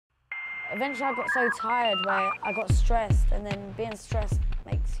Eventually I got so tired where I got stressed, and then being stressed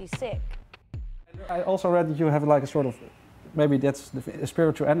makes you sick. I also read that you have like a sort of, maybe that's the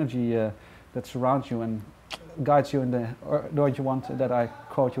spiritual energy that surrounds you and guides you in the, or don't you want that I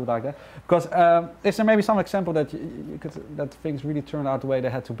quote you like that? Because is there maybe some example that you could, that things really turned out the way they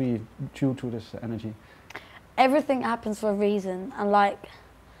had to be due to this energy? Everything happens for a reason, and like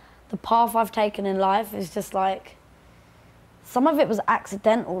the path I've taken in life is just like, some of it was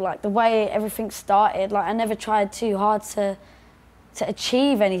accidental, like the way everything started. Like I never tried too hard to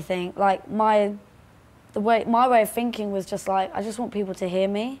achieve anything. Like my way of thinking was just like, I just want people to hear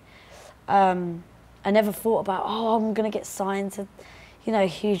me. I never thought about, oh, I'm gonna get signed to, you know, a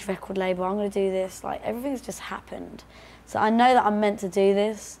huge record label, I'm gonna do this. Like everything's just happened. So I know that I'm meant to do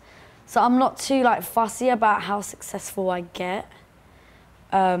this. So I'm not too like fussy about how successful I get,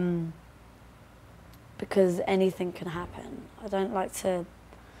 because anything can happen. I don't like to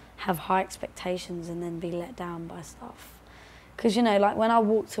have high expectations and then be let down by stuff. Because, you know, like when I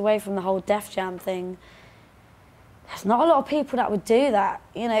walked away from the whole Def Jam thing, there's not a lot of people that would do that.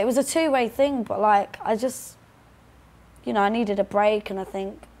 You know, it was a two-way thing, but like I just, you know, I needed a break, and I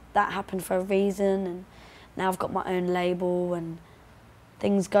think that happened for a reason, and now I've got my own label and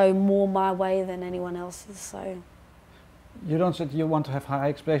things go more my way than anyone else's, so. You don't say you want to have high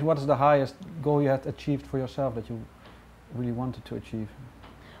expectations. What is the highest goal you had achieved for yourself that you really wanted to achieve?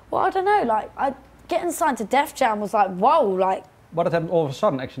 Well, I don't know, like getting signed to Def Jam was like, whoa, like. But it happened all of a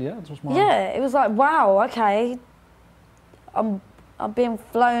sudden, actually, yeah? It was more. Yeah, it was like, wow, okay. I'm being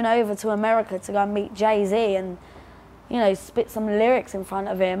flown over to America to go and meet Jay-Z and, you know, spit some lyrics in front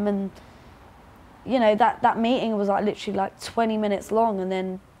of him, and, you know, that meeting was like literally like 20 minutes long, and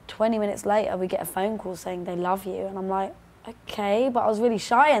then 20 minutes later we get a phone call saying they love you, and I'm like, okay, but I was really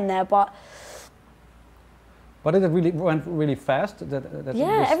shy in there, but it really went really fast?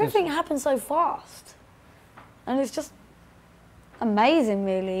 Yeah, everything happened so fast. And it's just amazing,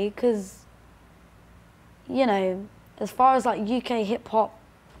 really, because, you know, as far as like UK hip-hop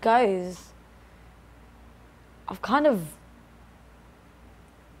goes, I've kind of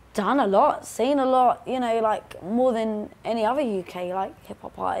done a lot, seen a lot, you know, like more than any other UK like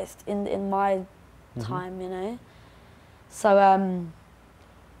hip-hop artist in my time, you know. So,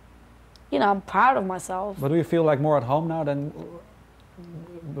 you know, I'm proud of myself. But do you feel like more at home now than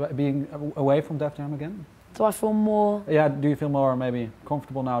being away from Def Jam again? Do I feel more? Yeah, do you feel more maybe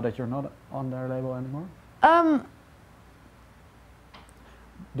comfortable now that you're not on their label anymore?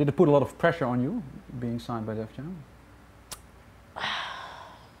 Did it put a lot of pressure on you, being signed by Def Jam?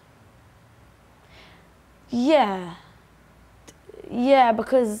 Yeah. Yeah,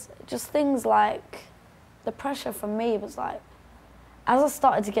 because just things like, the pressure for me was like, as I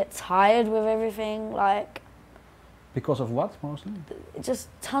started to get tired with everything, like... Because of what, mostly? Just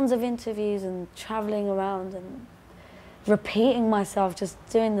tons of interviews and travelling around and repeating myself, just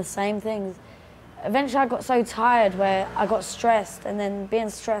doing the same things. Eventually I got so tired where I got stressed, and then being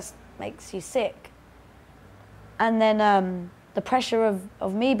stressed makes you sick. And then the pressure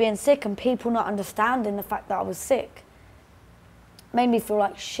of me being sick and people not understanding the fact that I was sick made me feel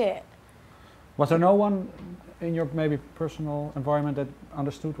like shit. Was there no one in your maybe personal environment that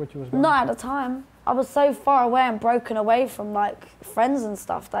understood what you was doing? Not at the time. I was so far away and broken away from like friends and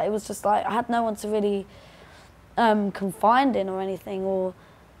stuff that it was just like I had no one to really confide in or anything, or,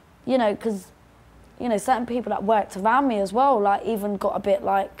 you know, because, you know, certain people that worked around me as well, like even got a bit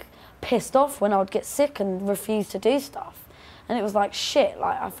like pissed off when I would get sick and refuse to do stuff. And it was like, shit,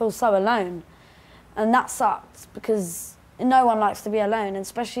 like I feel so alone. And that sucked, because no one likes to be alone, and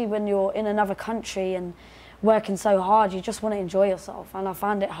especially when you're in another country and working so hard, you just want to enjoy yourself, and I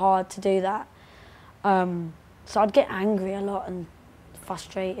found it hard to do that. So I'd get angry a lot and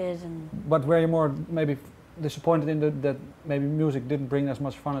frustrated. And. But were you more maybe disappointed in that maybe music didn't bring as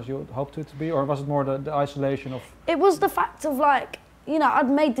much fun as you hoped it to be, or was it more the isolation of... It was the fact of like, you know, I'd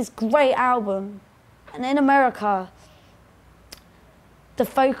made this great album, and in America, the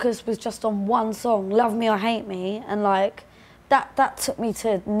focus was just on one song, Love Me or Hate Me, and like, that took me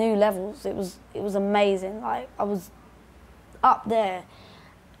to new levels. It was amazing. Like, I was up there,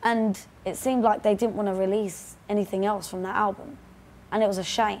 and it seemed like they didn't want to release anything else from that album, and it was a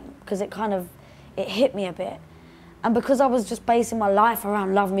shame, because it hit me a bit. And because I was just basing my life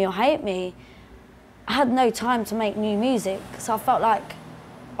around Love Me or Hate Me, I had no time to make new music, so I felt like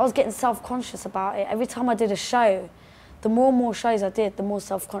I was getting self-conscious about it. Every time I did a show, the more and more shows I did, the more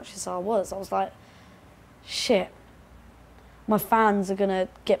self-conscious I was. I was like, shit, my fans are gonna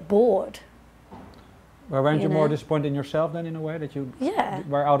get bored. Well, weren't you more disappointed in yourself then, in a way, that you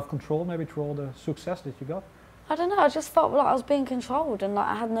were out of control maybe through all the success that you got? I don't know, I just felt like I was being controlled and like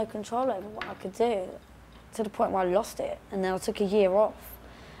I had no control over what I could do, to the point where I lost it, and then I took a year off.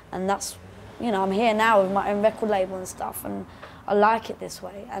 And that's, you know, I'm here now with my own record label and stuff, and I like it this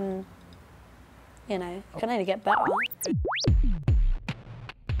way, and, you know, it can only get better.